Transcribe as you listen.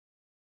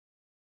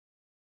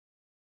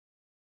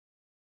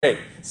Great.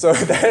 So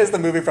that is the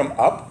movie from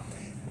Up.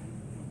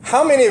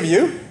 How many of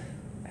you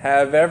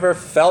have ever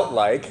felt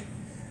like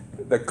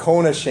the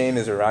cone of shame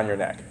is around your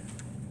neck?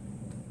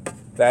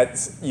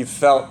 That you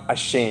felt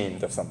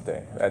ashamed of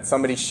something, that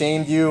somebody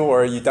shamed you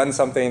or you done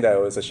something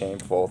that was a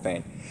shameful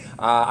thing.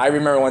 I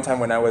remember one time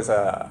when I was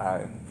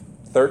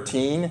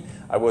 13,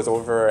 I was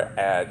over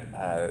at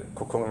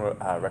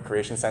Coquitlam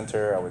Recreation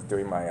Center. I was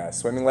doing my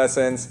swimming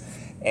lessons.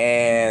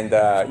 And,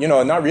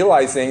 not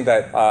realizing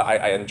that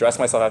I undressed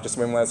myself after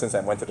swimming lessons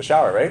and went to the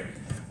shower, right?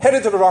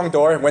 Headed to the wrong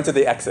door, went to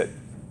the exit.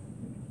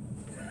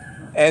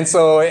 And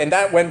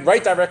that went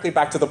right directly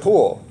back to the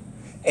pool.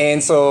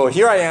 And so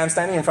here I am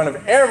standing in front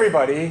of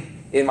everybody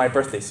in my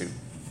birthday suit.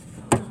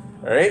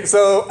 All right?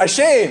 So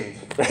ashamed,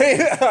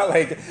 right?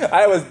 Like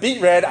I was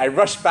beet red, I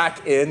rushed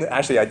back in.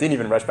 Actually, I didn't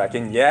even rush back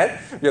in yet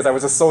because I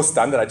was just so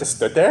stunned that I just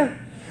stood there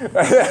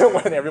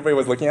when everybody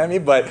was looking at me,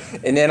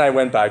 and then I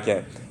went back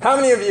in. How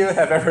many of you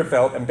have ever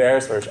felt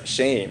embarrassed or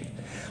ashamed?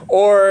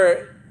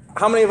 Or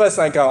how many of us,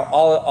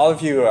 all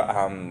of you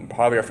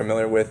probably are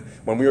familiar with,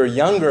 when we were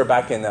younger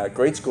back in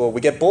grade school,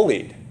 we get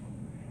bullied,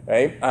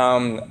 right?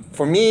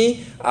 For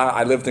me,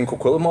 I lived in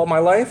Coquitlam all my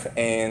life,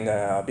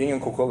 and being in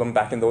Coquitlam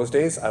back in those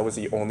days, I was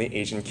the only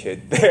Asian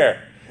kid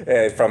there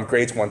from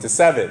grades 1 to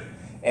 7.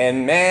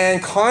 And man,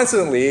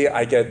 constantly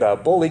I get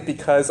bullied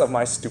because of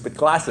my stupid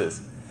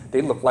glasses.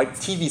 They look like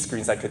TV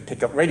screens that could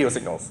pick up radio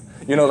signals.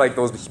 You know, like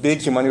those big,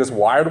 humongous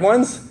wired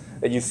ones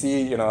that you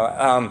see,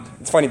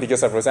 It's funny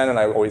because Rosanna and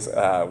I always,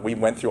 we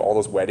went through all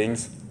those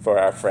weddings for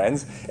our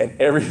friends, and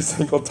every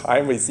single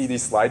time we see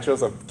these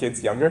slideshows of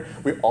kids younger,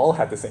 we all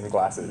had the same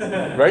glasses.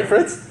 Right,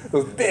 Fritz?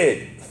 Those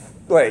big,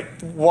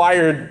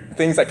 wired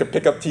things that could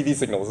pick up TV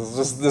signals. It's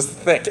just this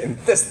thick and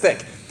this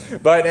thick.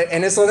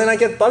 So then I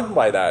get bugged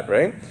by that,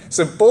 right?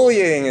 So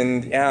bullying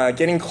and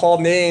getting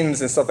called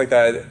names and stuff like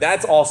that,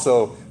 that's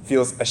also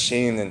feels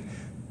ashamed.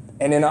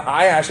 And then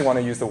I actually want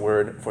to use the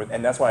word for,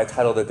 and that's why I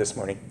titled it this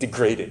morning,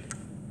 degraded.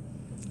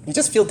 You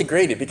just feel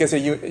degraded because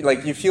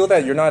you feel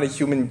that you're not a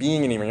human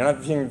being anymore. You're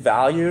not feeling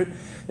valued.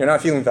 You're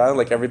not feeling valued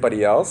like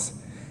everybody else.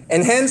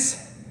 And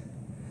hence,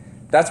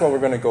 that's what we're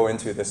going to go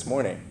into this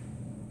morning.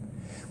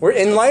 We're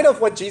in light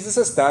of what Jesus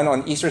has done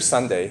on Easter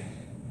Sunday.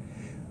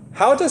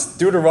 How does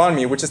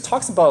Deuteronomy, which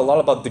talks about a lot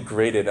about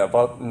degraded,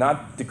 about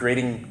not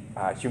degrading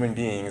human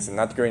beings and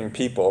not degrading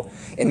people,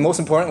 and most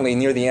importantly,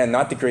 near the end,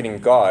 not degrading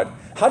God,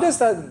 how does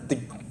that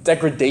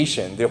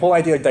degradation, the whole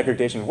idea of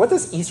degradation, how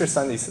does Easter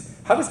Sunday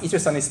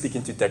speak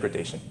into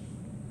degradation?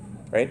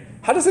 Right?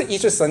 How does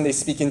Easter Sunday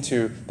speak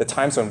into the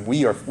times when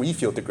we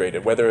feel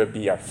degraded, whether it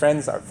be our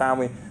friends, our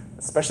family,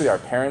 especially our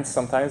parents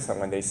sometimes,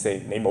 when they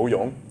say 你冇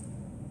用,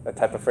 that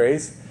type of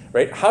phrase,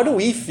 right? How do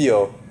we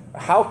feel?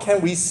 How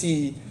can we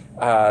see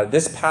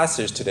this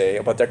passage today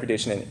about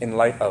degradation in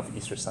light of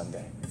Easter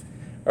Sunday?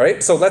 All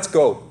right, so let's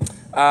go.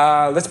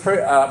 Let's pray.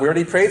 We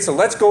already prayed, so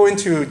let's go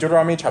into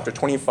Deuteronomy chapter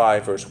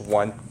 25, verse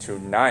 1 to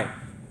 9.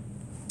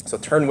 So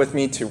turn with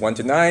me to 1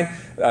 to 9,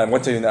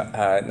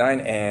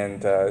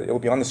 and it will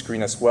be on the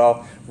screen as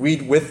well.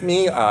 Read with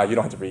me. You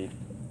don't have to read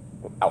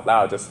out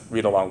loud, just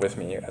read along with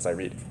me as I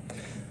read.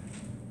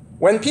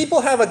 When people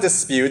have a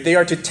dispute, they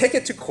are to take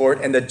it to court,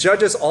 and the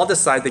judges all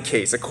decide the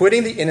case,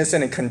 acquitting the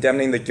innocent and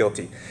condemning the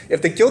guilty.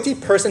 If the guilty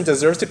person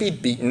deserves to be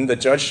beaten, the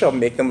judge shall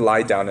make them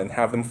lie down and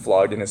have them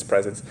flogged in his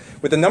presence,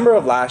 with the number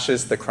of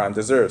lashes the crime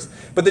deserves.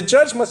 But the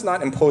judge must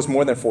not impose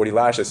more than 40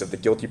 lashes. If the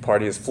guilty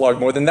party is flogged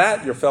more than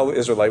that, your fellow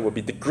Israelite will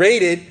be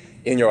degraded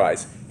in your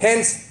eyes.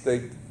 Hence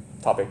the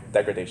topic,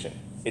 degradation.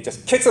 It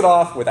just kicks it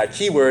off with that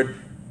key word,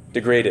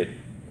 degraded.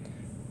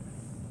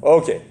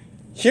 Okay.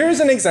 Here's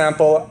an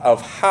example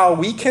of how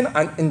we can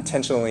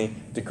unintentionally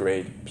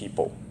degrade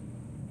people.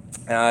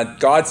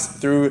 God,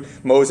 through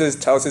Moses,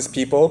 tells his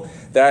people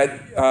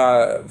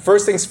that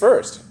first things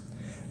first.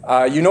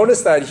 You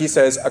notice that he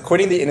says,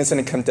 acquitting the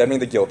innocent and condemning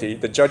the guilty,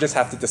 the judges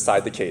have to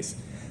decide the case.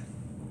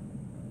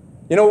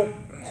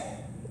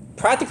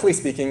 Practically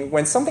speaking,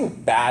 when something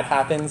bad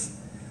happens,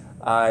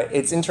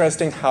 it's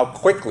interesting how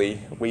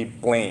quickly we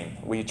blame.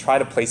 We try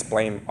to place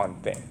blame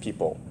on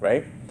people,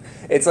 right?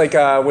 It's like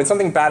when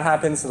something bad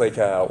happens,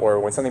 or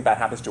when something bad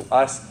happens to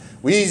us,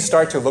 we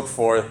start to look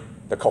for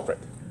the culprit,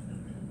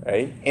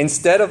 right?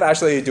 Instead of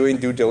actually doing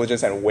due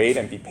diligence and wait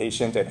and be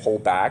patient and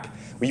hold back,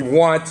 we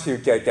want to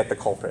get the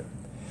culprit.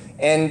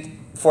 And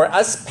for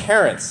us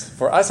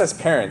as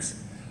parents,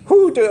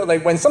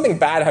 when something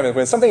bad happens,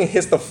 when something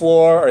hits the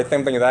floor or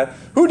something like that,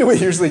 who do we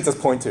usually just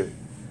point to?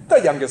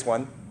 The youngest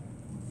one.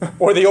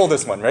 Or the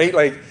oldest one, right?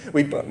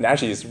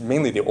 Actually, it's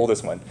mainly the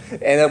oldest one.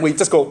 And we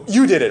just go,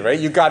 you did it, right?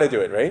 You got to do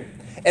it, right?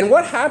 And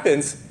what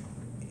happens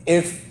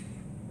if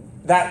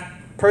that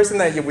person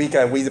that we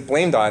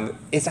blamed on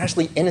is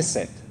actually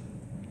innocent?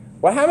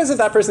 What happens if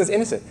that person is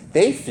innocent?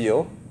 They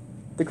feel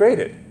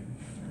degraded.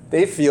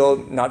 They feel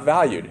not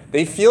valued.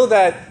 They feel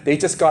that they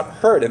just got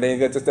hurt and they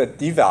get just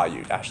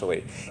devalued,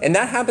 actually. And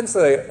that happens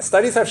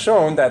studies have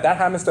shown that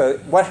happens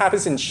what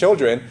happens in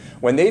children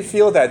when they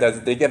feel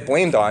that they get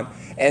blamed on.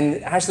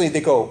 And actually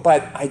they go,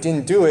 but I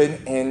didn't do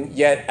it, and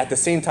yet at the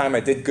same time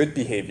I did good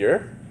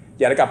behavior,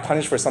 yet I got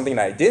punished for something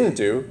that I didn't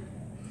do.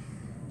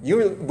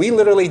 We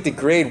literally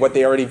degrade what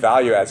they already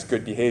value as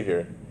good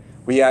behavior.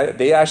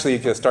 They actually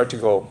just start to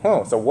go,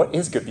 oh, so what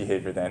is good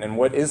behavior then, and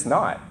what is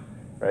not,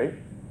 right?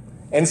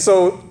 And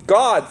so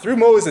God, through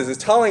Moses, is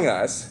telling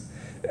us,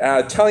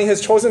 telling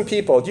his chosen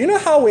people, do you know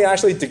how we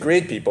actually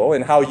degrade people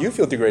and how you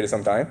feel degraded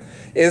sometimes?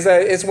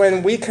 It's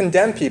when we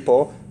condemn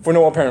people for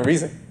no apparent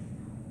reason.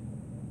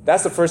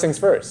 That's the first things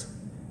first.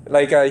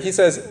 Like he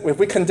says, if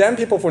we condemn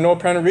people for no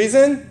apparent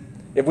reason,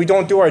 if we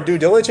don't do our due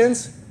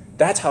diligence,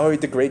 that's how we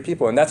degrade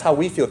people, and that's how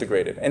we feel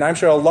degraded. And I'm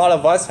sure a lot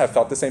of us have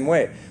felt the same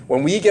way.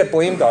 When we get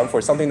blamed on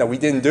for something that we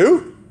didn't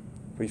do,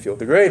 we feel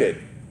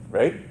degraded,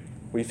 right?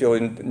 We feel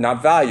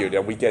not valued,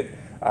 and we get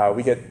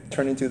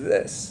turned into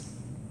this.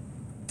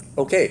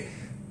 Okay.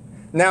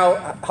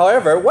 Now,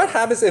 however, what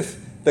happens if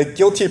the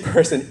guilty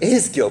person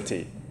is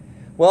guilty?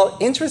 Well,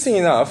 interesting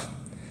enough,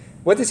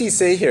 what does he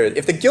say here?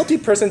 If the guilty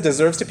person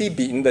deserves to be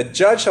beaten, the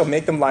judge shall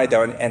make them lie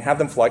down and have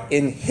them flogged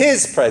in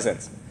his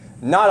presence,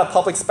 not a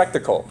public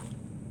spectacle.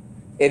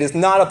 It is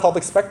not a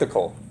public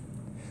spectacle.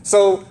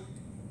 So,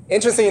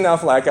 interesting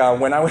enough, like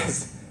when I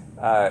was,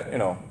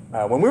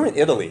 when we were in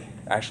Italy,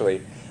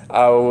 actually,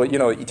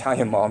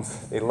 Italian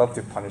moms, they love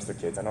to punish their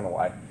kids. I don't know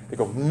why. They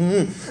go,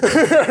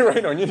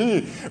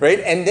 right?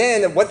 And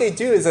then what they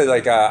do is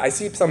I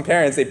see some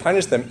parents, they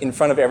punish them in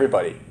front of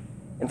everybody,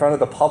 in front of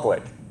the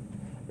public,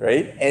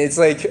 right? And it's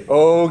like,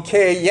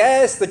 okay,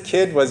 yes, the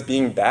kid was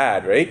being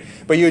bad, right?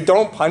 But you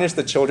don't punish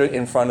the children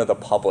in front of the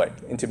public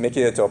and to make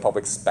it into a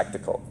public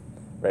spectacle,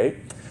 right?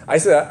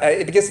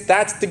 Because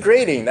that's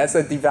degrading. That's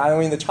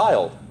devaluing the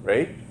child,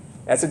 right?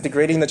 That's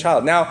degrading the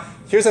child. Now,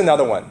 here's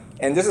another one.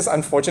 And this is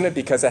unfortunate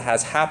because it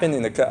has happened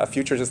in a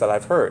few churches that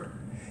I've heard.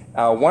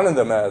 One of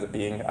them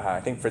being, I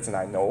think Fritz and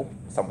I know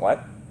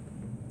somewhat.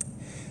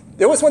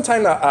 There was one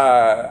time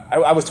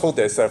I was told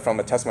this from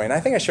a testimony, and I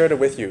think I shared it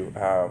with you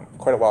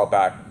quite a while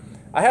back.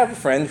 I have a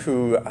friend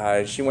who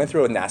she went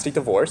through a nasty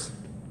divorce,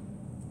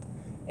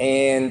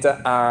 and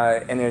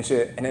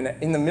then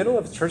in the middle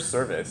of church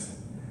service,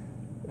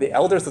 the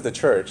elders of the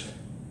church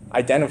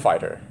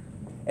identified her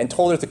and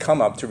told her to come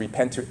up to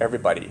repent to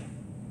everybody,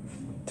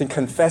 to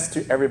confess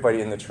to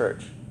everybody in the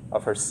church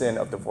of her sin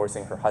of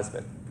divorcing her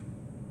husband.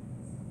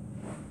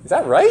 Is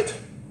that right?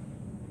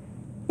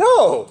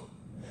 No,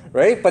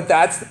 right? But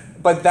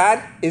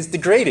that is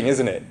degrading,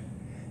 isn't it?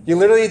 You're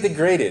literally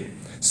degraded.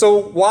 So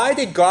why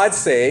did God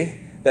say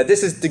that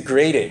this is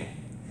degrading?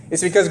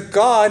 It's because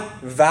God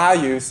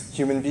values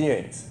human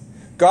beings.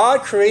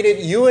 God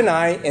created you and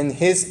I in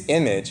his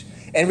image.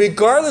 And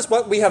regardless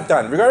what we have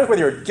done, regardless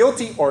whether you're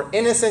guilty or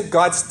innocent,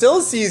 God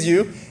still sees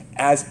you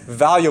as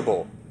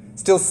valuable,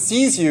 still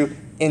sees you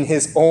in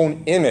his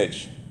own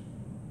image.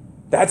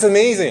 That's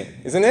amazing,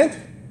 isn't it?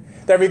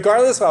 That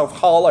regardless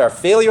of all our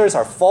failures,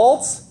 our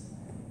faults,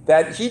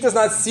 that he does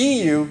not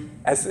see you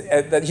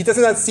that he does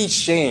not see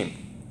shame.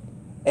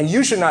 And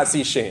you should not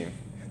see shame.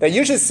 That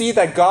you should see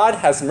that God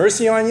has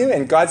mercy on you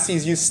and God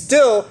sees you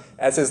still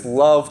as his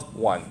loved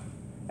one,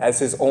 as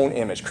his own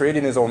image, created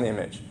in his own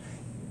image.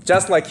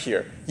 Just like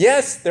here.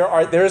 Yes,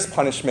 there is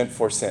punishment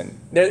for sin.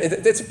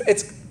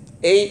 It's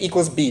A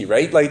equals B,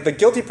 right? Like the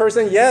guilty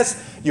person,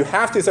 yes, you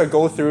have to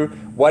go through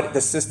what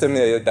the system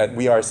that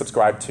we are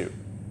subscribed to.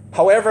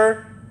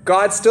 However,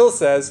 God still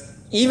says,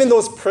 even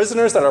those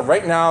prisoners that are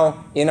right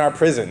now in our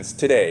prisons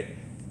today,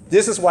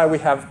 this is why we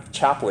have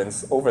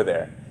chaplains over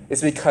there.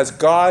 It's because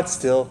God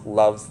still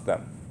loves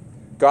them.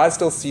 God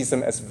still sees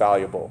them as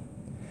valuable.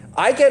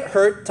 I get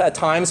hurt at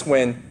times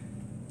when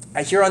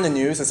I hear on the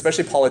news,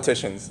 especially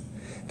politicians,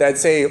 that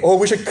say, oh,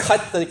 we should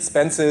cut the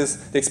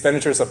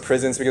expenditures of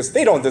prisons because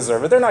they don't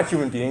deserve it. They're not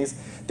human beings.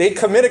 They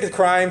committed a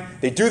crime.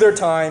 They do their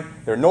time.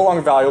 They're no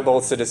longer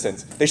valuable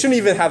citizens. They shouldn't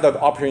even have the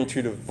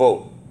opportunity to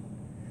vote.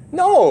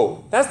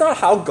 No, that's not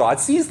how God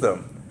sees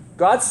them.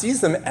 God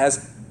sees them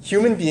as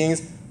human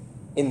beings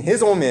in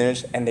his own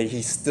image, and that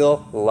he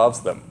still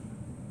loves them.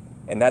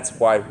 And that's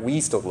why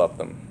we still love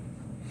them.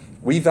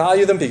 We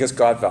value them because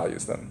God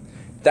values them.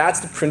 That's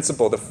the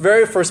principle, the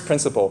very first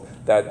principle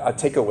that I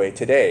take away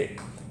today,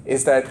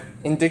 is that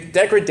in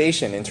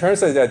degradation, in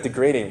terms of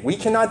degrading, we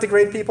cannot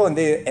degrade people,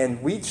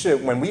 and we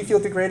should, when we feel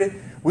degraded,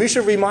 we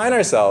should remind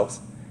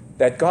ourselves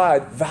that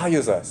God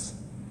values us.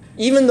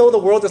 Even though the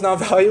world does not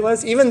value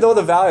us, even though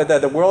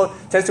the world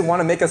tends to want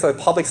to make us a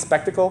public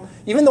spectacle,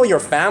 even though your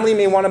family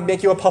may want to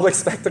make you a public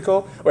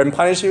spectacle or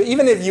punish you,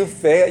 even if you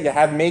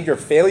have made your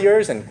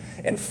failures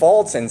and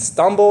faults and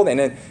stumbled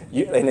and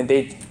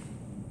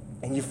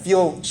you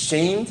feel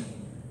shamed,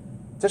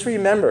 just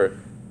remember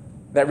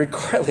that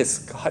regardless,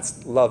 God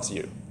loves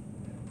you.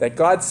 That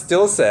God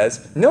still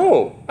says,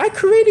 no, I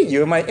created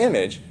you in my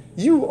image.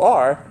 You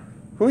are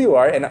who you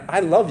are, and I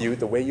love you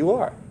the way you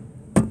are.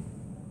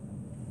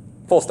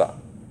 Full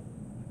stop.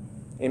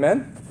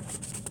 Amen?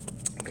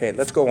 Okay,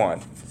 let's go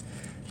on.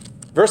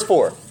 Verse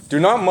 4,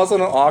 do not muzzle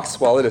an ox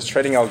while it is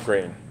treading out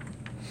grain.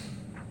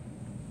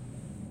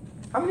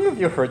 How many of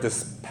you heard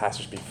this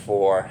passage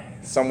before,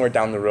 somewhere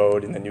down the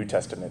road in the New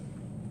Testament?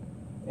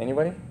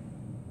 Anybody?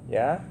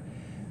 Yeah?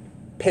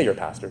 Pay your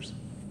pastors.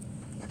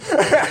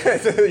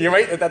 You're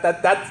right.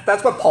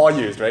 That's what Paul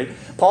used, right?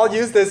 Paul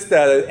used this,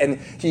 and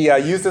he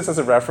used this as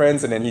a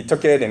reference, and then he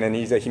took it, and then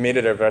he made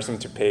it a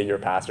reference to pay your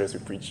pastors who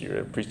preach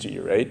to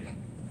you, right?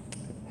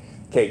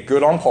 Okay,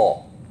 good on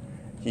Paul.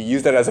 He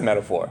used it as a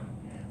metaphor.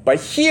 But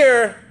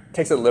here,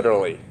 takes it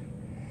literally.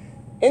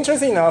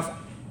 Interesting enough,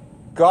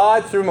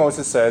 God, through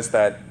Moses, says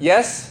that,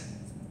 yes,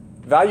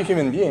 value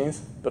human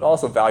beings, but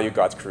also value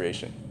God's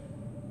creation.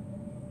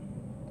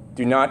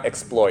 Do not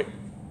exploit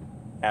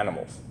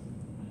animals.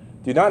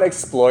 Do not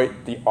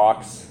exploit the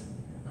ox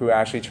who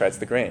actually treads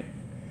the grain.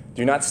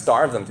 Do not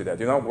starve them to death.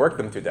 Do not work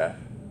them to death.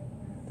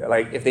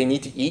 Like, if they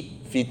need to eat,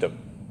 feed them.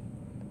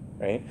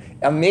 Right?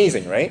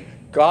 Amazing, right?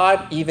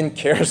 God even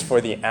cares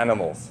for the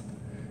animals.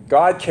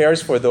 God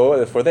cares for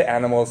the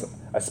animals,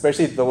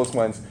 especially those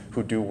ones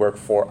who do work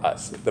for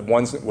us, the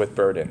ones with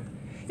burden.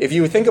 If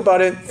you think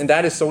about it, and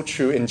that is so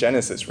true in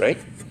Genesis, right?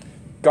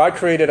 God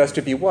created us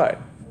to be what?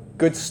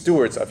 Good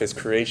stewards of his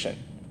creation.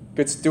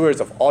 Good stewards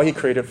of all he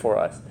created for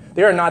us.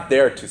 They are not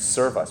there to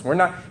serve us.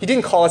 He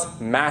didn't call us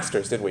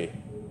masters, did we?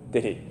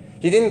 Did he?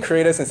 He didn't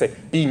create us and say,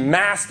 be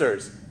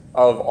masters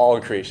of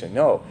all creation.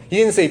 No. He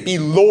didn't say, be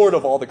Lord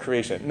of all the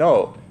creation.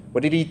 No.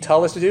 What did he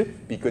tell us to do?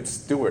 Be good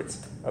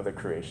stewards of the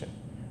creation,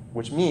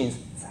 which means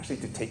it's actually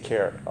to take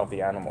care of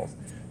the animals.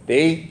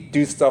 They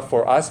do stuff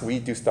for us. We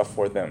do stuff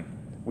for them.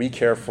 We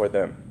care for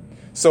them.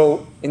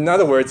 So, in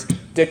other words,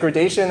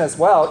 degradation as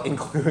well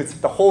includes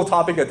the whole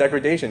topic of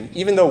degradation.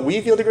 Even though we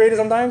feel degraded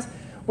sometimes,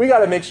 we got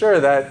to make sure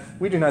that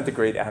we do not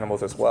degrade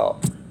animals as well.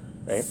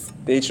 Right?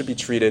 They should be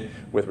treated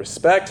with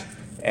respect.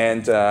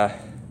 And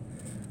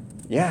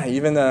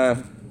even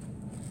the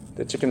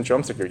chicken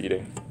drumstick you're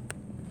eating.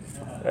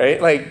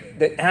 Right? Like,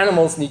 the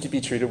animals need to be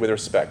treated with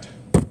respect.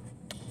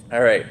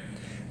 All right,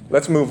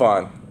 let's move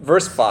on.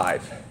 Verse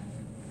 5.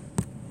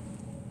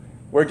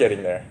 We're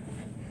getting there.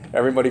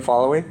 Everybody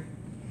following?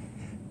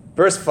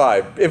 Verse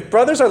 5. If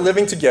brothers are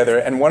living together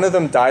and one of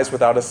them dies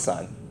without a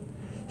son,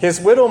 his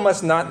widow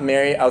must not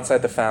marry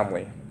outside the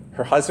family.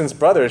 Her husband's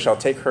brother shall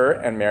take her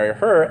and marry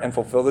her and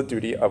fulfill the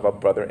duty of a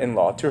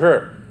brother-in-law to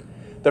her.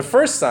 The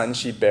first son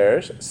she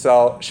bears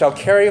shall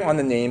carry on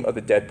the name of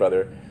the dead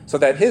brother, so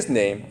that his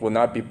name will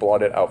not be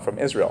blotted out from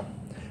Israel.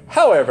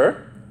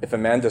 However, if a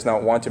man does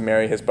not want to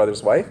marry his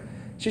brother's wife,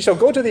 she shall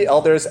go to the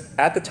elders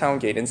at the town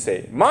gate and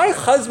say, my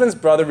husband's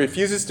brother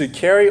refuses to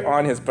carry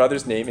on his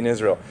brother's name in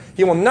Israel.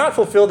 He will not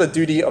fulfill the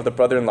duty of the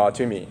brother-in-law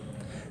to me.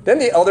 Then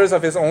the elders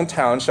of his own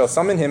town shall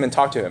summon him and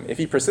talk to him. If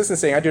he persists in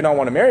saying, I do not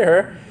want to marry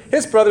her,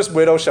 his brother's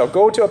widow shall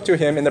go up to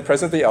him in the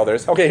presence of the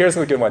elders. Okay, here's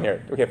a good one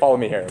here. Okay, follow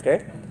me here,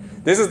 okay?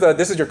 This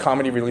is your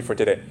comedy relief for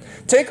today.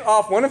 Take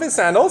off one of his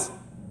sandals,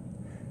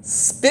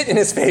 spit in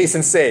his face,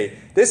 and say,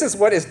 this is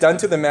what is done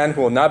to the man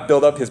who will not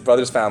build up his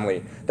brother's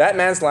family. That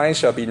man's line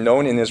shall be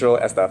known in Israel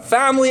as the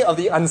family of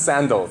the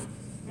unsandaled.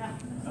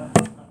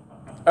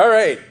 All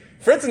right.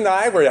 Fritz and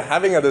I were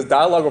having this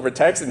dialogue over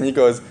text, and he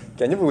goes,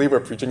 can you believe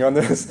we're preaching on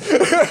this?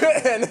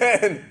 And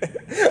then,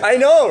 I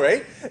know,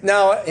 right?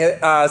 Now,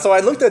 so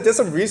I did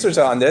some research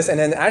on this, and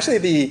then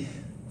actually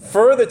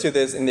further to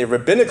this in the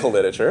rabbinical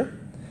literature,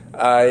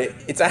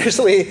 it's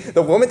actually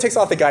the woman takes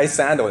off the guy's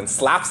sandal and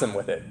slaps him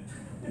with it,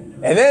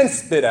 and then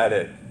spit at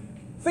it.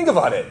 Think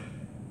about it.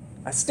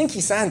 A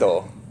stinky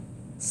sandal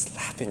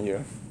slapping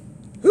you.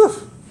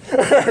 Whew.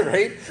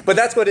 Right? But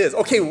that's what it is.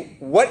 Okay,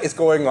 what is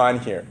going on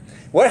here?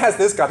 What has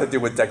this got to do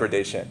with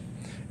degradation?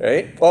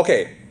 Right?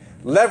 Okay,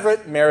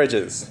 levirate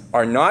marriages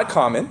are not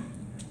common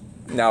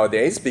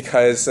nowadays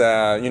because,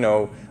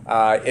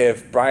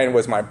 if Brian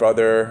was my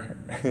brother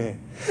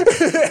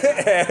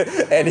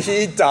and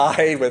he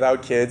died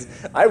without kids,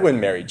 I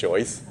wouldn't marry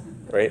Joyce,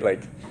 right?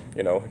 Like,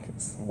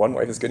 one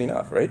wife is good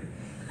enough, right?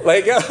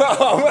 Like,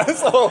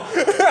 so,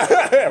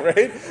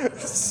 right?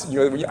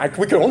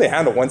 We could only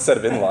handle one set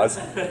of in-laws.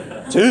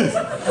 Jeez.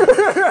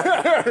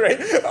 Right?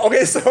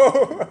 Okay,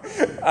 so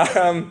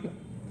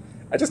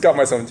I just got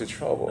myself into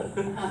trouble.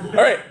 All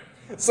right,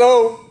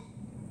 so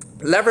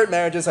levirate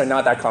marriages are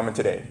not that common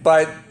today,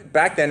 but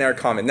back then are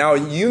common. Now,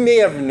 you may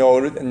have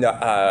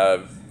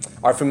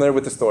are familiar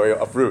with the story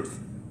of Ruth,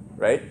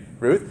 right?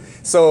 Ruth.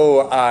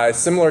 So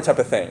similar type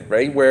of thing,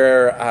 right?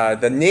 Where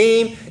the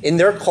name, in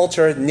their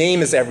culture,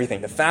 name is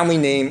everything. The family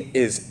name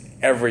is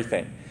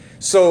everything.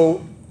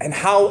 So, and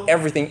how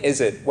everything is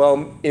it?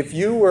 Well, if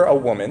you were a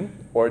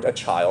woman or a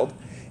child,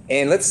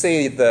 and let's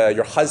say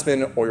your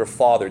husband or your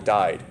father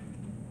died,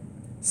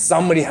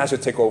 somebody has to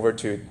take over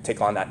to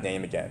take on that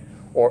name again.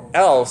 Or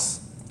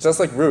else, just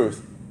like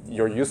Ruth,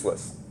 you're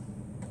useless.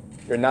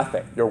 You're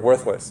nothing. You're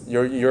worthless.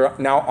 You're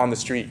now on the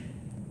street.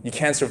 You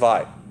can't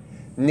survive.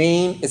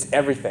 Name is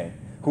everything.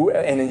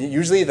 And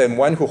usually the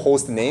one who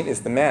holds the name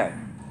is the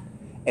man.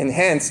 And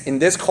hence, in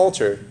this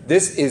culture,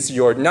 this is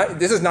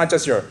not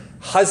just your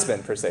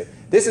husband per se.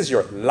 This is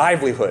your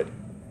livelihood.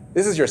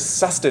 This is your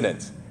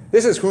sustenance.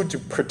 This is who to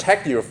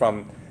protect you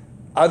from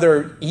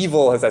other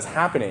evil that's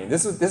happening.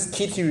 This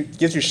gives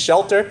you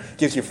shelter,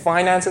 gives you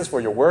finances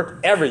for your work,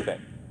 everything.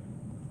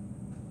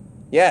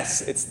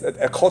 Yes, it's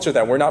a culture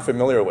that we're not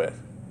familiar with.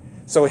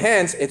 So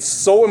hence, it's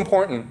so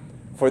important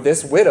for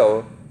this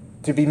widow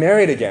to be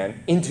married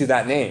again into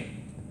that name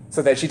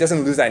so that she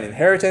doesn't lose that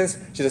inheritance,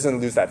 she doesn't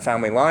lose that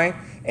family line,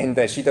 and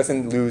that she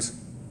doesn't lose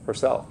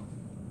herself,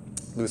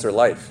 lose her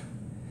life.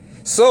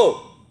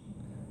 So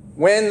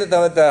when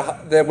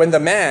the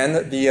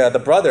man,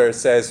 the brother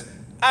says,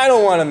 I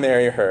don't want to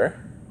marry her,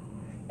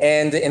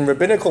 and in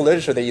rabbinical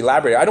literature they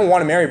elaborate, I don't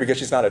want to marry her because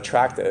she's not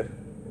attractive,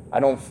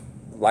 I don't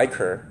like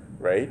her,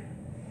 right?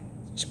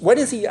 What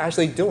is he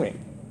actually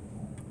doing?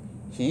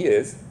 He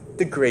is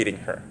degrading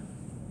her.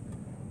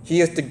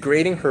 He is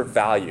degrading her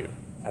value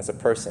as a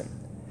person.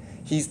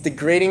 He's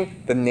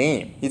degrading the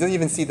name. He doesn't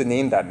even see the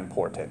name that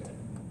important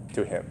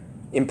to him.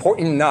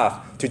 Important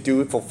enough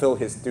to fulfill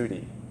his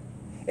duty.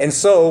 And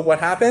so what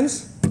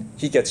happens?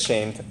 He gets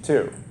shamed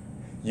too.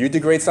 You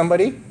degrade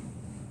somebody,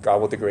 God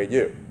will degrade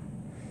you.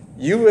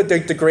 You would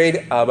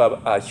degrade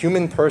a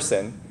human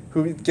person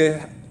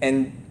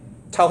and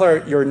tell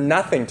her, you're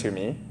nothing to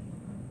me.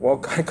 Well,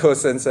 God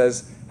goes and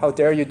says, how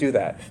dare you do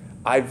that?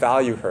 I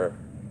value her.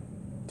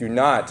 Do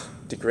not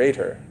degrade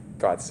her,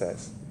 God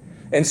says.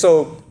 And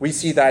so we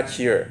see that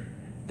here,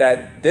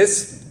 that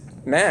this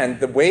man,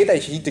 the way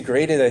that he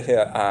degraded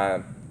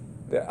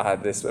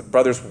this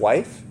brother's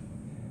wife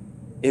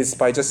is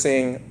by just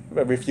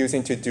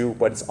refusing to do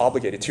what is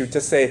obligated, to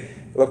just say,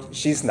 look,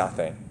 she's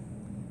nothing.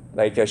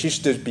 She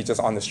should be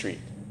just on the street.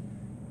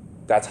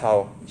 That's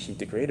how he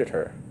degraded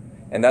her.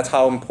 And that's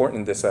how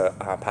important this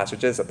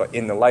passage is, but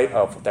in the light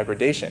of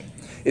degradation,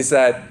 is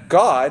that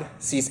God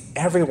sees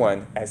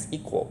everyone as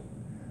equal.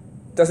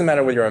 Doesn't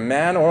matter whether you're a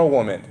man or a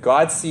woman.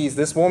 God sees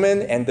this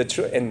woman, and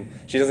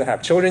she doesn't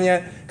have children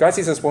yet. God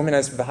sees this woman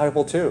as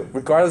valuable too,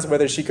 regardless of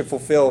whether she could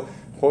fulfill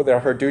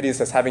her duties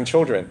as having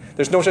children.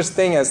 There's no such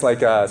thing as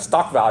a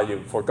stock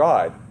value for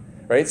God,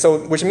 right?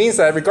 So, which means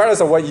that regardless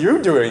of what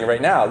you're doing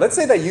right now, let's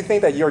say that you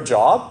think that your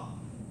job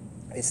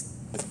is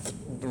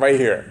right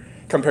here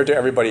compared to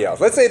everybody else.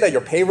 Let's say that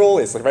your payroll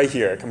is right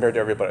here compared to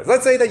everybody else.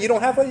 Let's say that you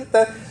don't have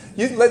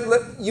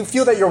you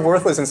feel that you're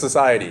worthless in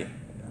society.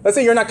 Let's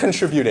say you're not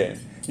contributing.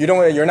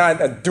 You're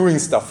not doing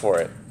stuff for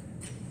it.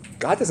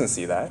 God doesn't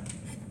see that.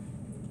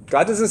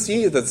 God doesn't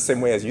see you the same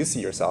way as you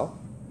see yourself.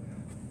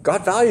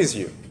 God values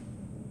you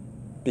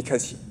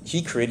because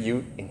he created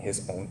you in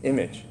his own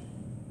image.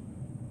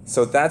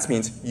 So that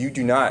means you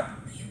do not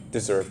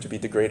deserve to be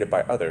degraded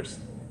by others.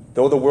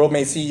 Though the world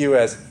may see you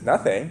as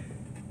nothing,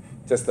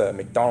 just a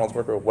McDonald's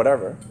worker or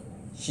whatever,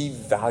 he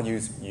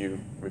values you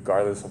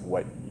regardless of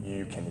what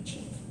you can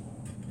achieve.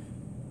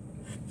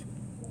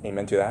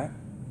 Amen to that?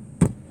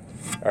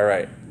 All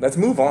right, let's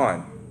move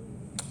on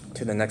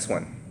to the next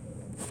one.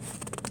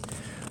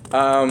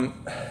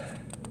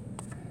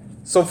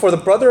 So for the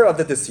brother of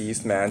the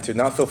deceased man to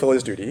not fulfill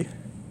his duty,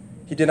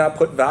 he did not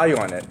put value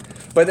on it.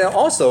 But then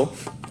also,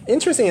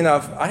 interesting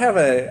enough, I have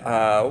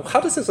how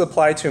does this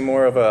apply to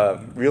more of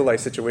a real life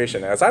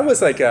situation? As I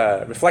was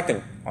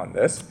reflecting on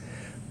this,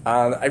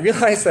 I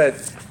realized that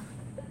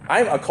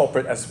I'm a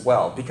culprit as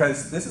well,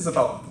 because this is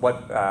about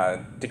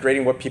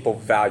degrading what people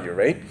value,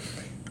 right?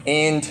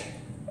 And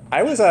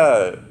I was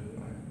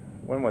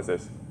when was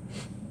this?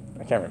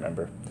 I can't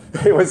remember.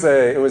 It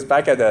was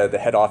back at the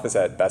head office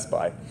at Best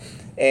Buy,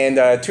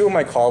 and two of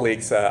my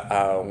colleagues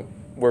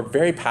were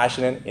very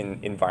passionate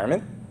in the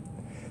environment.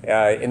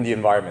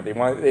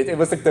 It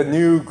was like the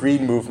new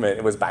green movement.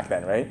 It was back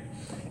then, right?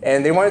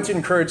 And they wanted to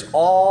encourage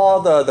all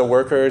the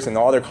workers and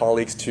all their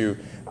colleagues to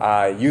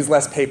use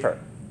less paper.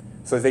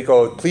 So they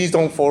go, please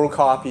don't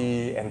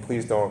photocopy, and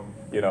please don't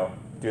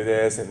do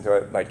this, and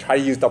try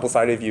to use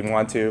double-sided if you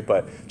want to,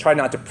 but try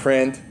not to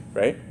print,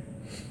 right?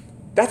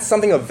 That's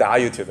something of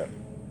value to them,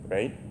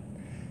 right?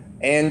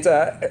 And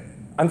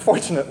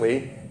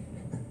unfortunately,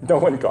 no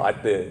one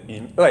got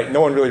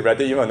no one really read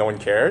the email, no one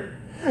cared.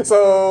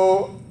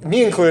 So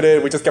me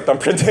included, we just kept on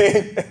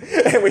printing,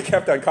 and we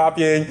kept on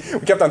copying, we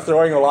kept on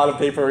throwing a lot of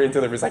paper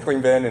into the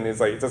recycling bin, and it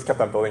just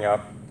kept on building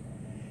up.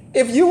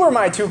 If you were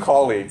my two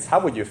colleagues, how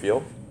would you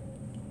feel?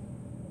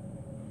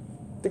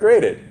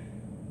 Degraded,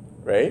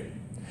 right?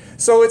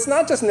 So it's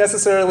not just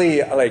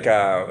necessarily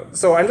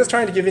so I'm just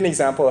trying to give you an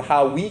example of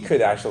how we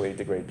could actually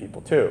degrade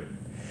people too.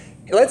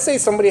 Let's say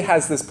somebody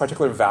has this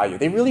particular value.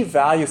 They really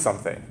value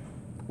something,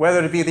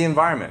 whether it be the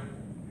environment,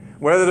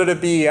 whether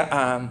it be,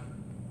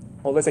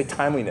 let's say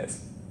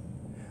timeliness,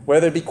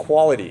 whether it be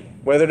quality,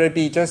 whether it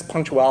be just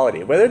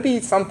punctuality, whether it be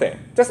something,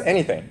 just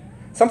anything,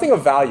 something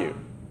of value.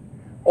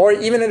 Or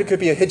even it could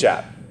be a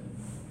hijab,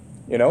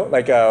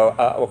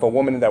 of a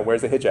woman that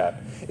wears a hijab.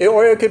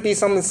 Or it could be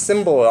some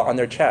symbol on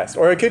their chest.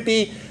 Or it could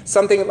be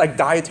something like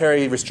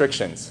dietary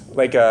restrictions,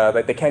 like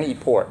they can't eat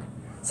pork.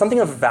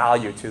 Something of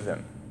value to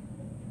them.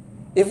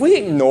 If we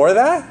ignore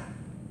that,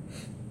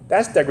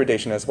 that's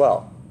degradation as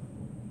well.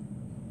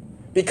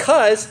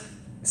 Because,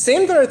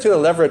 similar to a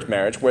leveraged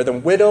marriage, where the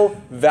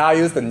widow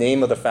values the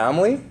name of the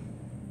family,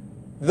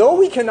 though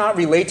we cannot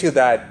relate to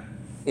that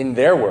in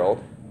their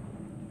world,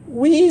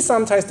 we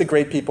sometimes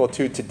degrade people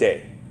too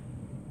today,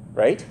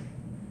 right?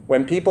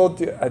 When people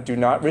do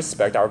not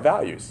respect our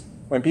values,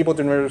 when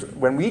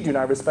we do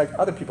not respect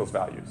other people's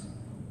values.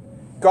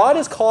 God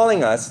is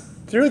calling us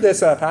through this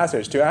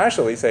passage to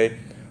actually say,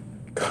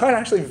 God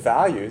actually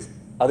values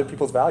other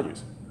people's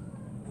values.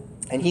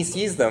 And he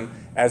sees them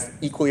as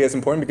equally as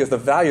important because the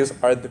values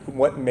are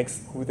what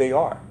makes who they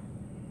are.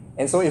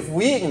 And so if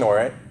we ignore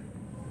it,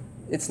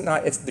 it's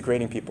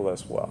degrading people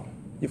as well.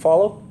 You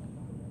follow?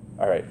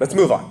 All right, let's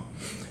move on.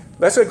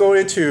 Let's go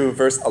into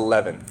verse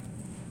 11.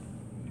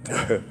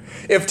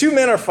 If two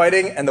men are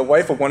fighting and the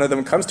wife of one of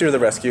them comes to the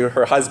rescue,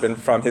 her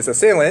husband, from his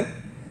assailant,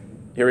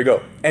 here we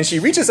go, and she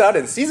reaches out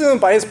and seizes him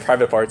by his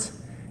private parts,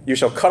 you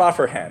shall cut off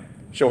her hand.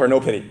 Show her no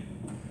pity.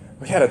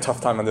 We had a tough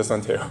time on this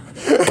one too.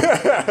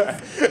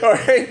 All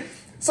right,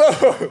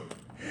 so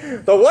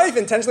the wife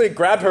intentionally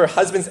grabbed her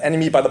husband's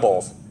enemy by the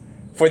balls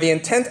for the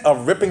intent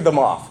of ripping them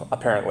off,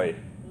 apparently.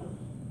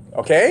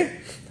 Okay?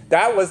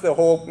 That's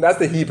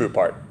the Hebrew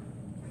part.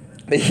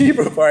 The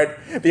Hebrew part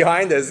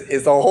behind this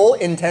is the whole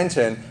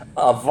intention,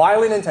 a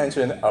violent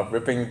intention of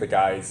ripping the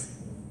guy's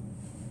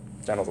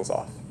genitals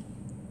off.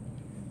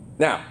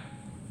 Now,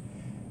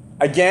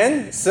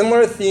 again,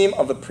 similar theme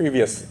of the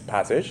previous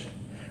passage.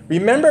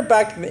 Remember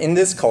back in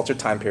this culture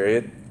time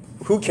period,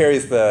 who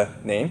carries the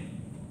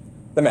name?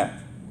 The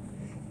man.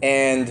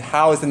 And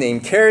how is the name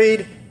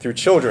carried? Through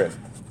children.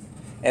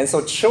 And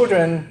so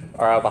children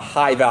are of a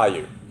high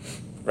value,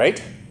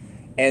 right?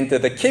 And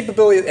the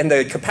capability and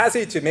the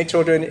capacity to make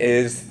children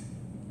is,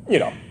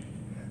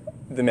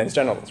 the men's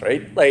genitals,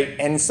 right?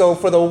 And so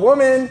for the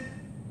woman,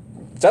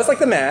 just like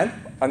the man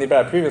on the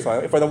previous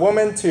one, for the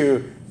woman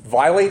to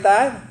violate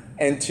that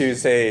and to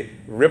say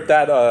rip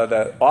that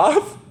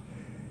off,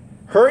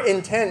 her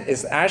intent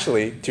is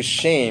actually to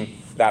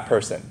shame that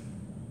person,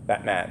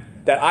 that man.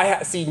 That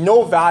I see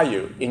no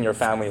value in your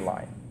family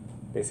line,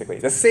 basically.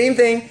 The same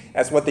thing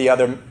as what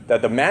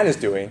the man is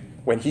doing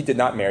when he did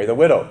not marry the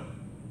widow.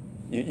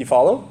 You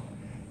follow?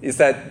 Is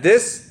that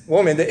this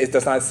woman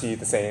does not see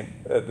the same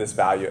this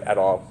value at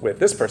all with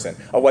this person,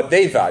 or what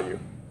they value.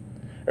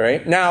 All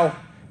right? Now,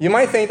 you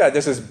might think that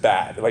this is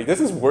bad. This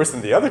is worse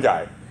than the other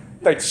guy.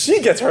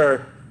 She gets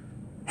her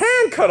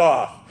hand cut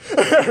off,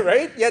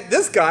 right? Yet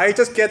this guy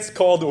just gets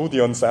called, the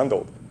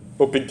unsandaled.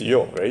 No big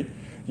deal, right?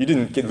 You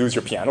didn't lose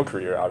your piano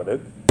career out of it,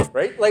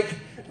 right?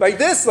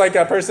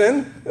 A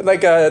person,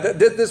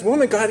 this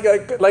woman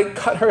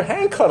got her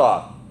hand cut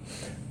off.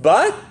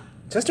 But,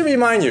 just to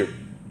remind you,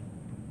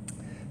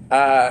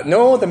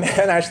 no,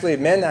 men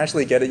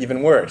actually get it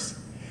even worse.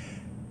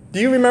 Do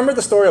you remember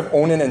the story of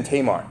Onan and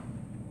Tamar?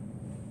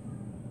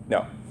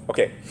 No.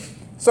 Okay.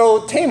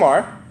 So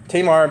Tamar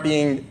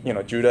being,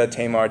 Judah,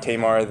 Tamar,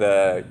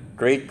 the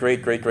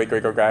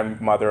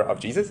great-great-great-great-great-grandmother of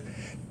Jesus.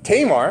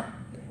 Tamar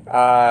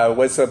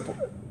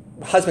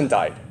husband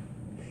died.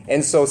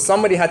 And so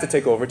somebody had to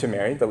take over to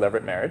marry, the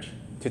Levirate marriage,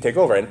 to take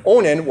over. And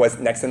Onan was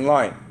next in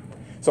line.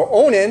 So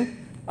Onan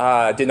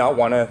did not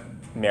want to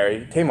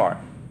marry Tamar.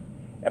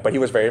 But he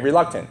was very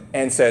reluctant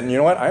and said, you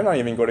know what, I'm not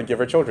even going to give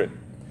her children.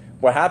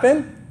 What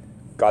happened?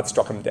 God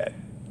struck him dead.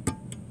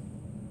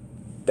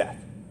 Death.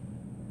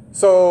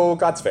 So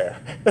God's fair,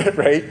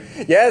 right?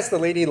 Yes, the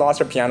lady lost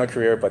her piano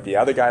career, but the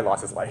other guy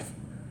lost his life,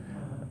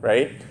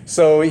 right?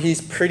 So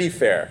he's pretty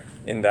fair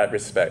in that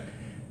respect.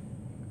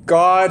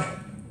 God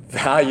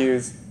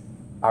values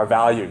our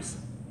values.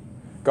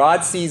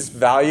 God sees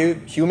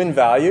human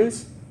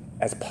values,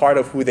 as part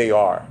of who they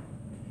are.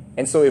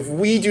 And so if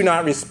we do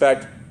not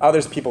respect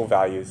others' people's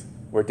values,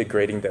 we're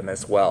degrading them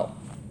as well.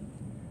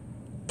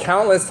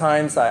 Countless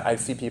times I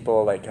see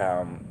people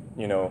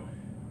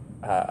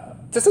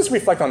just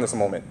reflect on this a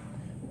moment.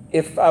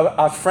 If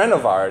a friend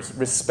of ours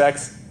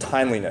respects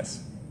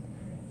timeliness,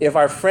 if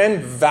our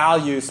friend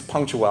values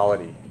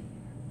punctuality,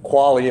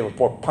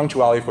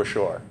 punctuality for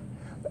sure,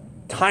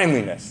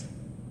 timeliness,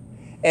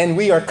 and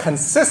we are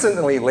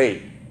consistently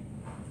late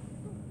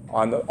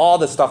on all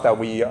the stuff that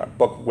we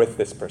book with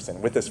this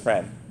person, with this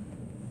friend,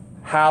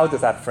 how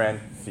does that friend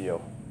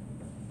feel?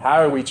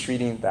 How are we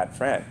treating that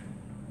friend?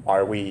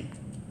 Are we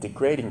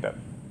degrading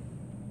them?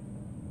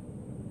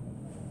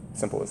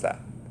 Simple as that.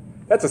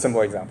 That's a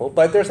simple example,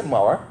 but there's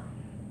more,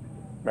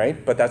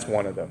 right? But that's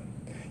one of them.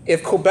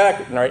 If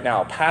Quebec right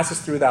now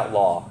passes through that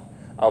law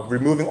of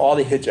removing all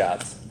the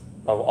hijabs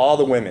of all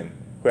the women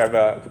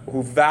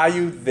who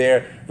value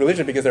their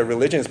religion because their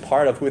religion is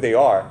part of who they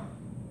are,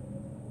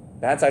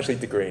 that's actually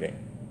degrading,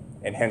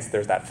 and hence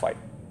there's that fight.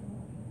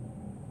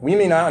 We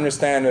may not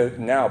understand it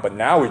now, but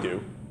now we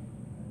do,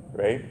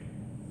 right?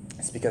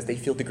 It's because they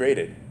feel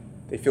degraded.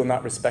 They feel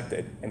not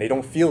respected, and they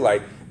don't feel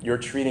like you're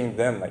treating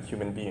them like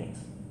human beings,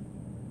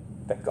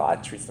 that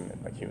God treats them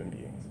like human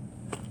beings.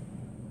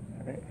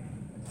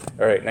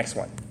 All right, next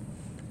one.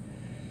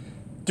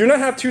 Do not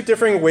have two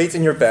differing weights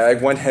in your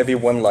bag, one heavy,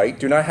 one light.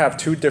 Do not have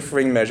two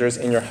differing measures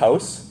in your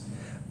house,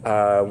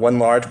 one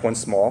large, one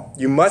small.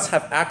 You must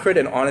have accurate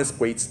and honest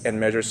weights and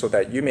measures so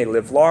that you may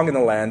live long in the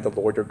land the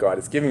Lord your God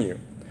is giving you.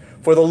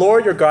 For the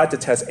Lord your God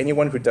detests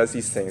anyone who does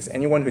these things,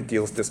 anyone who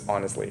deals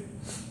dishonestly.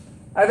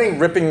 I think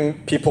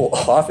ripping people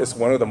off is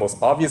one of the most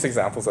obvious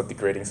examples of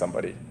degrading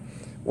somebody.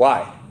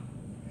 Why?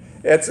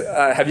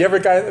 Have you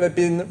ever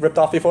been ripped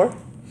off before?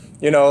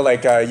 You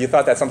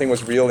thought that something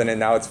was real and then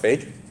now it's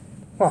fake?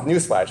 Well,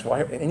 newsflash,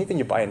 anything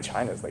you buy in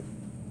China is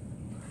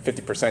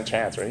 50%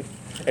 chance, right?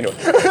 Anyway,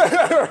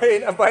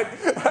 right? But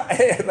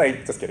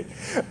like, just kidding.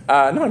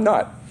 No, I'm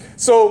not.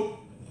 So,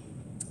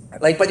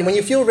 like, but when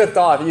you feel ripped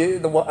off,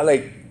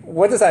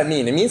 what does that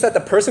mean? It means that the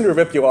person who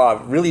ripped you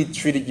off really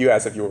treated you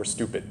as if you were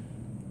stupid,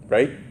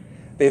 right?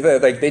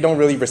 They don't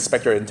really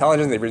respect your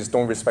intelligence. They just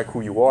don't respect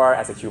who you are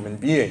as a human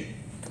being.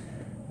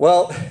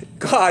 Well,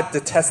 God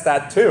detests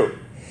that too.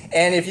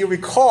 And if you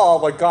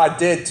recall what God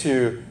did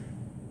to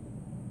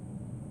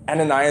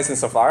Ananias and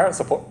Sapphira,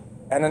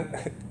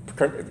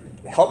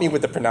 help me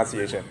with the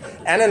pronunciation.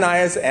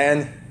 Ananias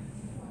and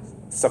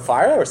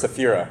Sapphira or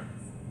Sapphira?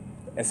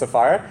 And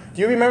Sapphira.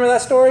 Do you remember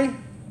that story?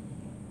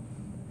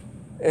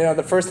 You know,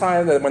 the first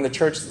time that when the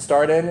church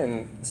started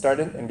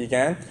and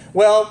began?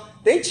 Well,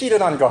 they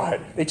cheated on God.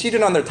 They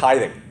cheated on their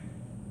tithing.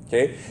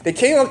 Okay? They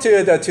came up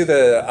to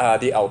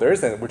the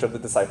elders, which are the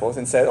disciples,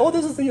 and said, "Oh,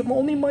 this is the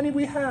only money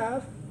we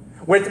have."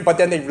 But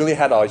then they really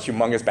had a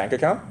humongous bank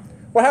account.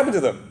 What happened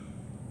to them?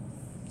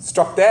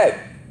 Struck dead.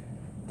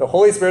 The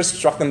Holy Spirit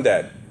struck them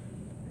dead.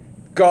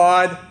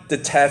 God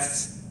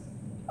detests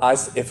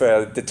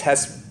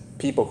detests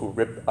people who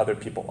rip other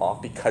people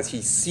off because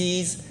he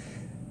sees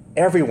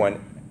everyone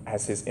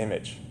as his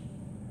image.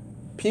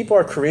 People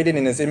are created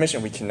in his image,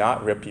 and we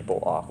cannot rip people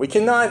off. We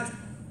cannot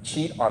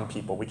cheat on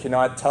people. We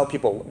cannot tell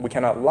people, we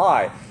cannot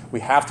lie. We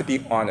have to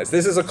be honest.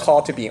 This is a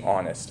call to be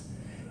honest.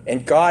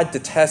 And God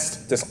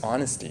detests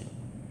dishonesty.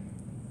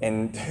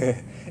 And,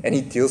 and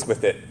he deals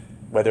with it,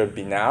 whether it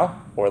be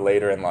now or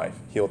later in life.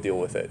 He'll deal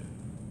with it.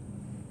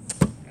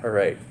 All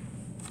right.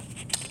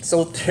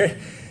 So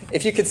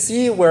if you could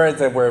see where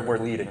we're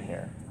leading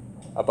here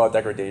about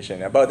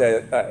degradation, about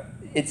that,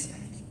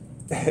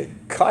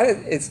 God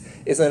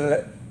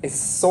is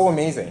so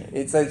amazing.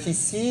 It's that he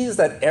sees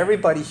that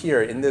everybody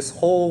here in this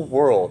whole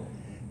world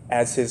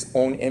as his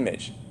own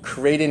image,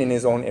 created in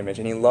his own image,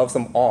 and he loves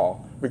them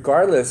all,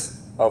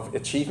 regardless of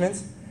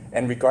achievements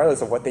and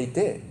regardless of what they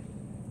did.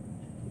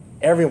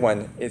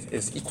 Everyone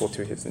is equal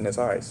to in his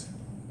eyes.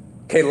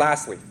 Okay,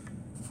 lastly,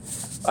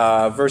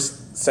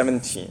 verse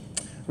 17.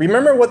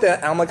 Remember what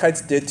the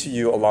Amalekites did to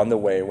you along the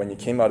way when you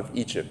came out of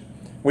Egypt.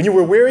 When you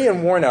were weary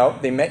and worn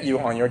out, they met you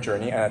on your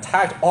journey and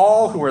attacked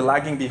all who were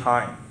lagging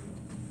behind.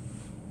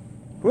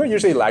 Who are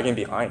usually lagging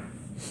behind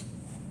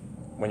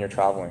when you're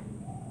traveling?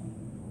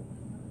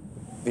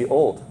 The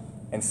old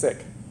and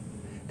sick.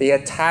 They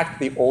attacked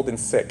the old and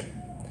sick.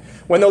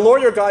 When the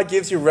Lord your God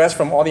gives you rest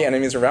from all the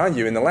enemies around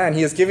you in the land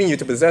he is giving you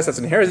to possess as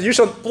an inheritance, you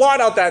shall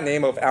blot out that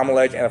name of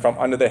Amalek and from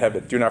under the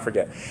heaven. Do not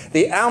forget.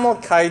 The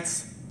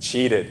Amalekites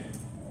cheated.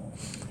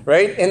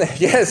 Right? And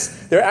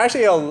yes, they're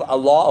actually a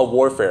law of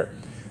warfare.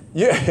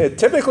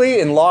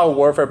 Typically, in law of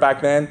warfare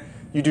back then,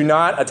 you do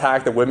not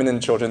attack the women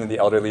and children and the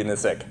elderly and the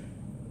sick.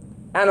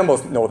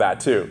 Animals know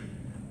that too.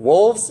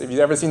 Wolves, if you've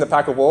ever seen the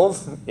pack of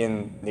wolves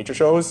in nature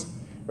shows,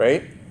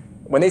 right?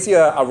 When they see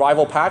a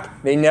rival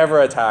pack, they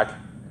never attack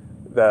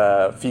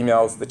the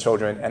females, the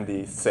children, and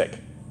the sick.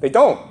 They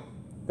don't.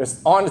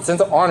 There's a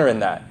sense of honor in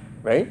that,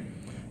 right?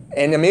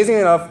 And amazingly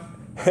enough,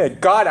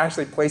 God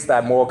actually placed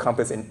that moral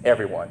compass in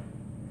everyone.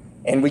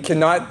 And we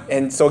cannot,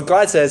 and so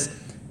God says,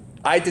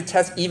 I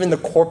detest even the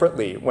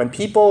corporately. When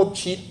people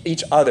cheat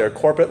each other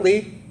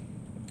corporately,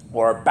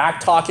 or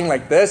back-talking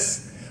like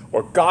this,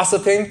 or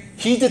gossiping,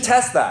 he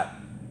detests that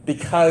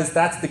because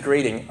that's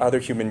degrading other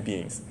human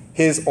beings,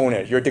 his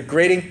owner. You're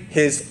degrading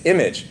his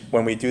image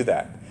when we do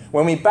that.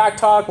 When we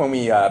backtalk, when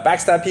we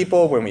backstab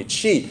people, when we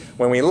cheat,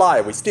 when we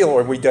lie, we steal,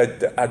 or we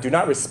do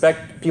not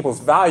respect people's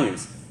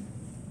values,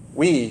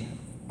 we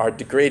are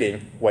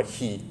degrading what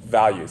he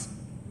values.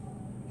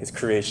 His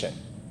creation,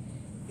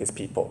 his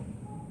people.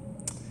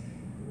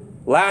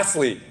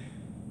 Lastly,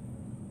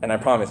 and I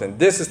promise, and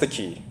this is the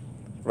key,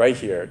 right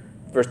here,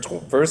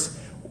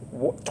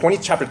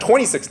 chapter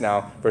 26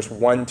 now, verse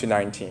 1 to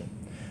 19.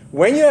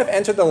 When you have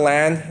entered the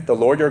land the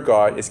Lord your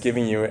God is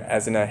giving you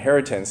as an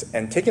inheritance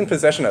and taken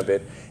possession of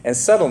it and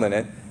settled in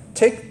it,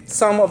 take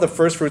some of the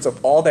first fruits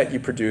of all that you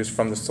produce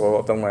from the soil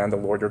of the land the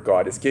Lord your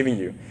God is giving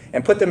you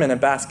and put them in a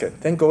basket.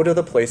 Then go to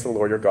the place the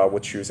Lord your God will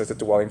choose as a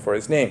dwelling for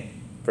his name.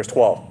 Verse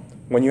 12.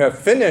 When you have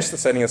finished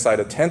setting aside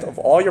a tenth of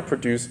all your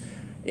produce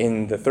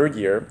in the third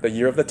year, the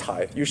year of the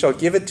tithe, you shall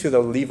give it to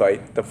the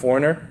Levite, the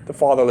foreigner, the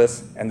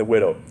fatherless, and the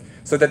widow,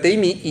 so that they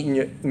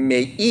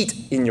may eat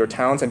in your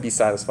towns and be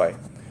satisfied.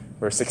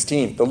 Verse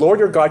 16, the Lord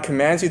your God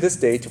commands you this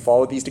day to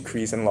follow these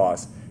decrees and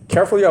laws.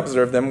 Carefully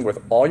observe them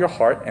with all your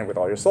heart and with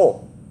all your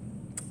soul.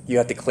 You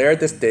have declared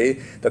this day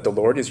that the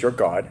Lord is your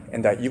God,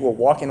 and that you will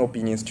walk in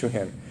obedience to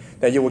him,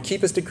 that you will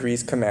keep his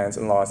decrees, commands,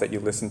 and laws, that you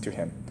listen to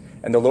him.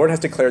 And the Lord has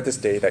declared this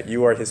day that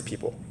you are his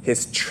people,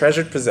 his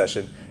treasured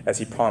possession, as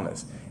he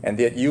promised, and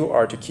that you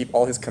are to keep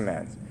all his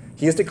commands.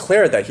 He has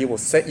declared that he will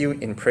set you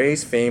in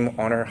praise, fame,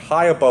 honor,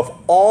 high above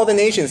all the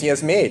nations he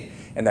has made,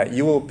 and that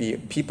you will be a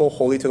people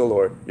holy to the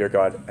Lord your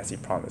God, as he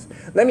promised.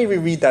 Let me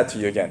reread that to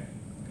you again.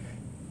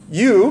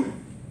 You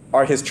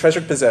are his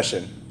treasured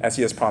possession, as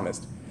he has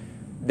promised.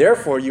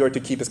 Therefore, you are to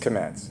keep his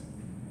commands.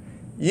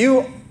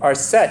 You are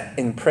set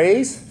in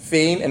praise,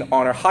 fame, and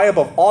honor high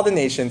above all the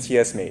nations he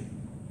has made.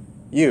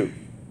 You.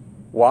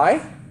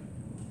 Why?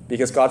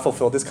 because God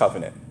fulfilled his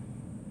covenant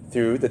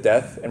through the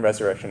death and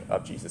resurrection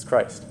of Jesus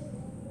Christ.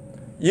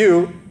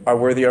 You are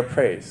worthy of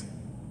praise.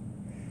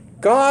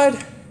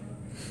 God,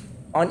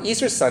 on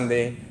Easter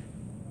Sunday,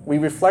 we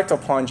reflect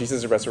upon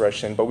Jesus'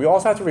 resurrection, but we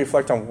also have to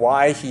reflect on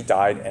why he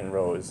died and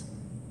rose.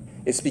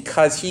 It's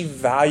because he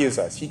values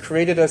us. He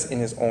created us in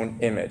his own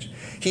image.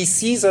 He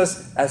sees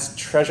us as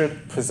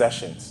treasured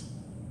possessions.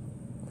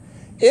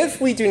 If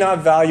we do not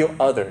value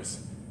others,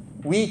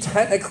 we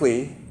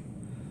technically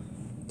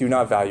do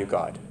not value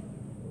God.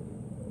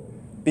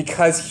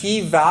 Because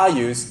he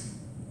values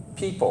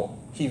people.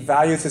 He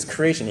values his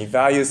creation. He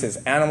values his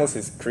animals,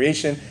 his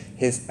creation,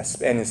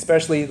 and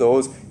especially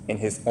those in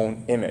his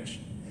own image.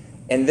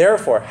 And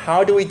therefore,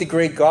 how do we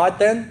degrade God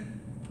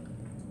then?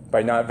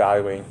 By not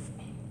valuing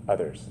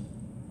others,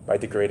 by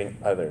degrading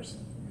others.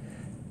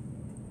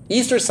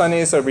 Easter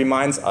Sunday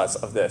reminds us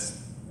of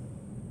this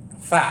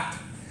fact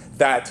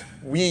that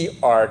we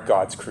are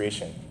God's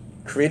creation,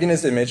 created in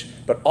his image,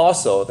 but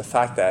also the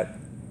fact that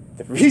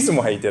the reason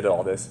why he did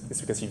all this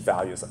is because he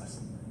values us.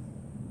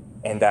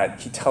 And that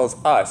he tells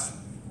us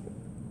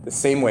the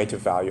same way to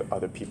value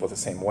other people the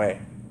same way.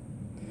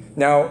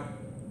 Now,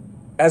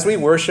 as we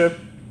worship,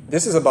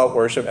 this is about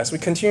worship. As we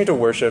continue to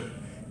worship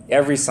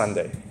every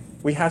Sunday,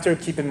 we have to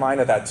keep in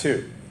mind of that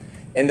too.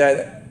 And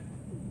that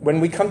when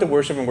we come to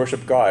worship and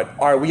worship God,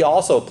 are we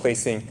also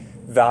placing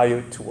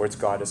value towards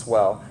God as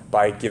well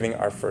by giving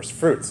our first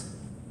fruits,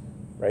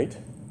 right?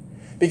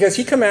 Because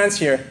he commands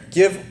here,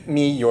 give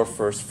me your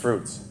first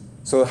fruits.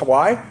 So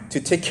why? To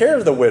take care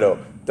of the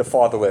widow, the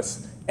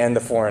fatherless, and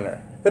the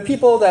foreigner. The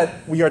people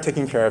that we are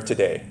taking care of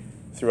today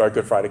through our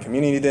Good Friday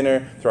community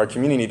dinner, through our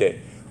community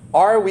day.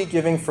 Are we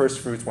giving first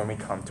fruits when we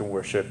come to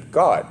worship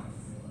God?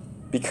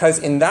 Because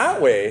in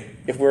that way,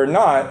 if we're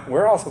not,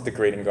 we're also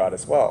degrading God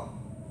as well.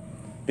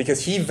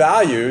 Because he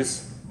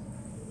values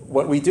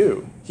what we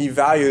do. He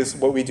values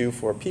what we do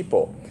for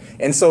people.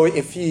 And so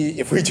if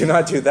we do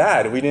not do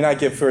that, we do not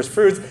give first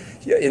fruits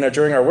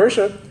during our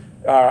worship,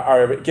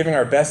 giving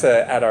our best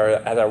at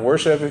our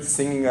worship,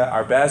 singing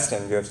our best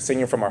and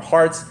singing from our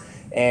hearts,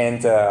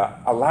 and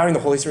allowing the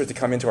Holy Spirit to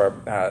come into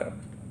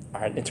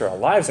our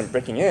lives and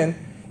breaking in,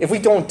 if we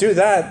don't do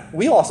that,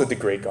 we also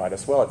degrade God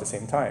as well at the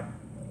same time.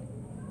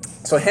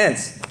 So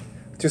hence,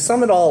 to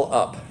sum it all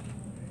up,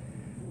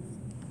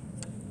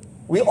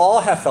 we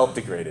all have felt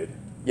degraded.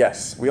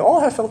 Yes. We all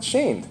have felt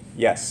shamed.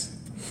 Yes.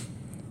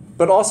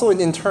 But also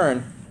in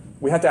turn,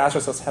 we have to ask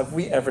ourselves, have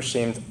we ever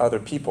shamed other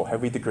people?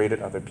 Have we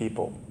degraded other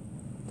people?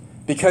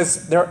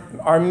 Because there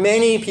are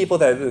many people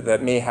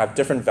that may have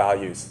different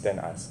values than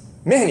us.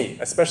 Many,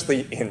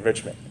 especially in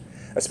Richmond,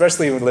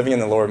 especially living in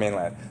the Lower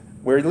Mainland.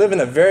 We live in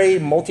a very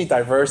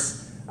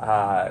multi-diverse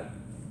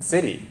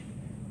city.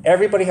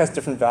 Everybody has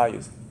different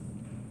values.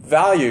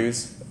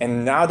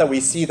 And now that we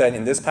see that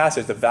in this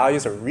passage, the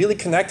values are really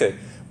connected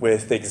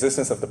with the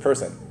existence of the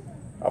person,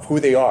 of who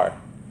they are.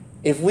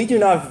 If we do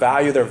not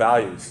value their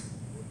values,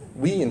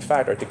 we in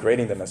fact are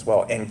degrading them as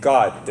well, and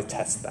God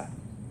detests that.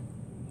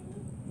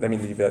 Let me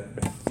leave it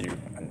with you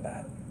on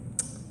that.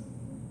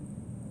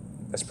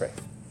 Let's pray.